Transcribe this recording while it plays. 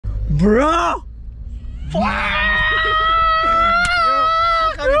Bro!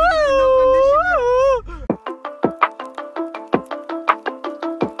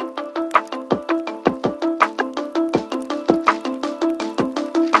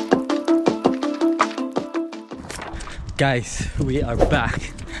 Guys, we are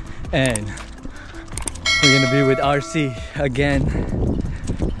back and we're gonna be with Arsi again.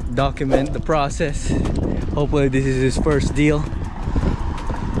 Document the process. Hopefully this is his first deal.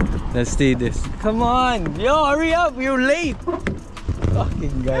 Let's see this. Come on, yo, hurry up, you're late.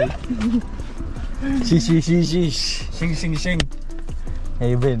 Fucking guy. Sheesh. Shing.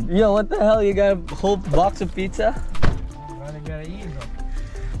 Hey Ben, yo, what the hell? You got a whole box of pizza? I gotta eat, bro.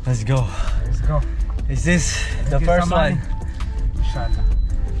 Let's go. Let's go. Is this the first one? Inshallah.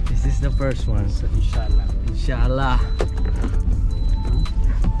 Is this the first one? Inshallah. Inshallah.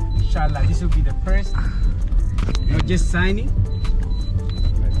 Inshallah, this will be the first. Not just signing,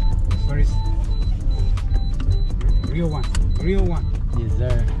 but the first real one. Real one. Yes,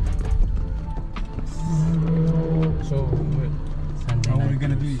 sir. So, how are we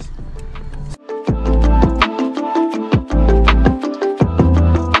gonna do this?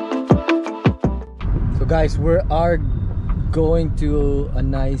 So guys, we are going to a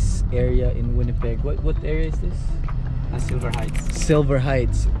nice area in Winnipeg. What area is this? Silver Heights. Silver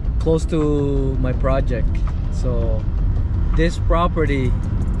Heights, close to my project. So this property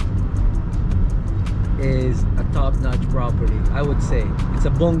is a top-notch property, I would say. It's a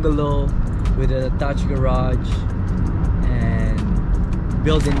bungalow with an attached garage and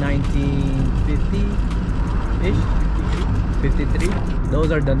built in 1950-ish, 53.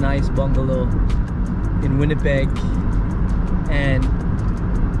 Those are the nice bungalow in Winnipeg, and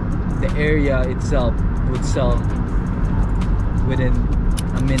the area itself would sell within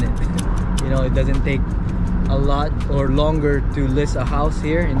a minute. You know, it doesn't take a lot or longer to list a house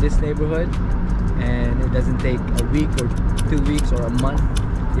here in this neighborhood, and it doesn't take a week or 2 weeks or a month.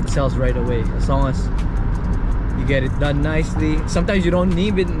 It sells right away as long as you get it done nicely. Sometimes you don't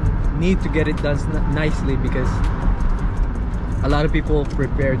even need to get it done nicely because a lot of people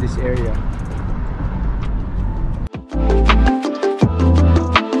prepare this area.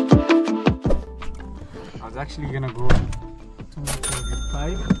 I was actually gonna go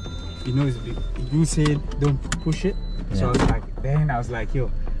 245. You know it's big. You said don't push it. Yeah. So I was like,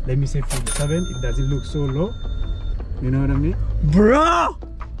 yo, let me say 47. It doesn't look so low. You know what I mean? Bro!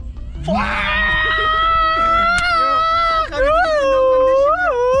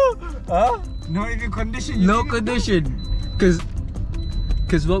 No even condition. No condition. Cause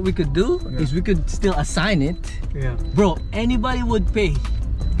what we could do is we could still assign it. Yeah. Bro, anybody would pay.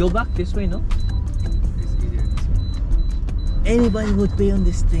 Go back this way, no? It's easier this way. Anybody would pay on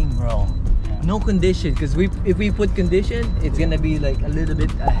this thing, bro. Yeah. No condition, because if we put condition, it's gonna be like a little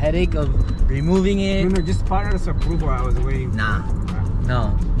bit a headache of removing it. No, just partner's approval. I was waiting. Nah,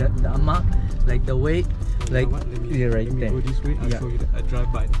 no, the amount, like the weight, like you know right let me there. Go this way. I'll show you a drive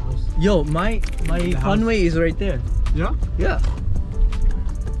by the house. Yo, my runway is right there. Yeah. Yeah.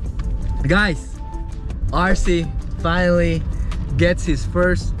 Guys, Arsi finally gets his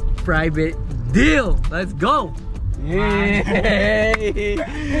first private deal. Let's go. Yay!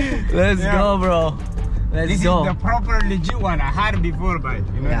 Let's go, bro. This go. is the proper legit one. I had it before, but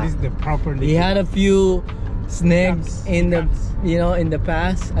you know this is the proper legit. He had a few snags in the in the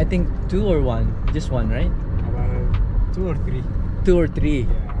past. I think 2 or 1, just one, right? About 2 or 3. 2 or 3, yeah.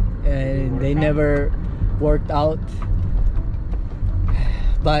 And they never worked out.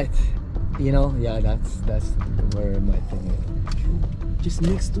 But you know, yeah, that's where my thing is. Just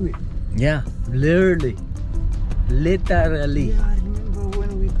next to it. Yeah, literally. Yeah, I remember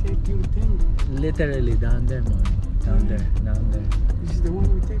when we take your thing. Literally down there, man. Down there. This is the one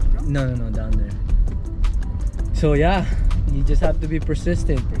we take, bro? No, down there. So yeah, you just have to be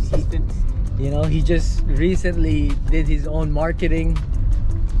persistent. You know, he just recently did his own marketing.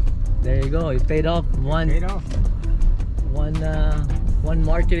 There you go. It paid off. One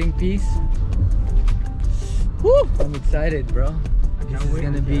marketing piece. Woo! I'm excited, bro. This is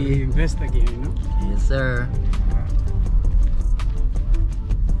gonna be invest again, you know? Yes, sir.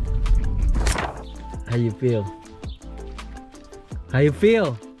 How you feel? How you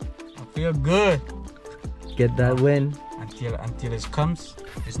feel? I feel good. Get that win. Until it comes,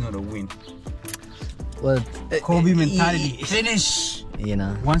 it's not a win. Well, Kobe mentality. Finish. You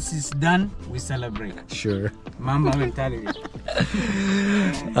know. Once it's done, we celebrate. Sure. Mamba mentality.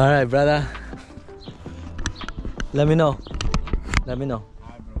 All right, brother. Let me know. Alright, bro.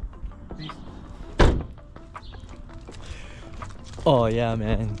 Peace. Oh yeah,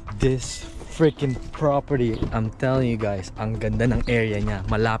 man. This freaking property. I'm telling you guys, ang ganda ng area niya.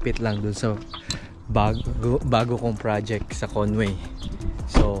 Malapit lang dun sa bago kong project sa Conway.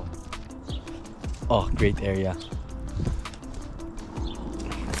 So, oh, great area.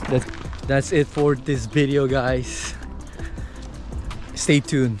 That's it for this video, guys. Stay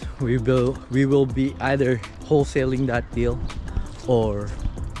tuned. We will be either wholesaling that deal, or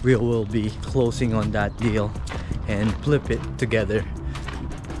we will be closing on that deal and flip it together.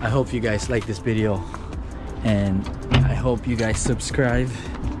 I hope you guys like this video, and I hope you guys subscribe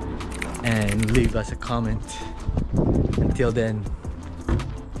and leave us a comment. Until then,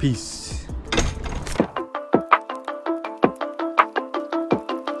 peace.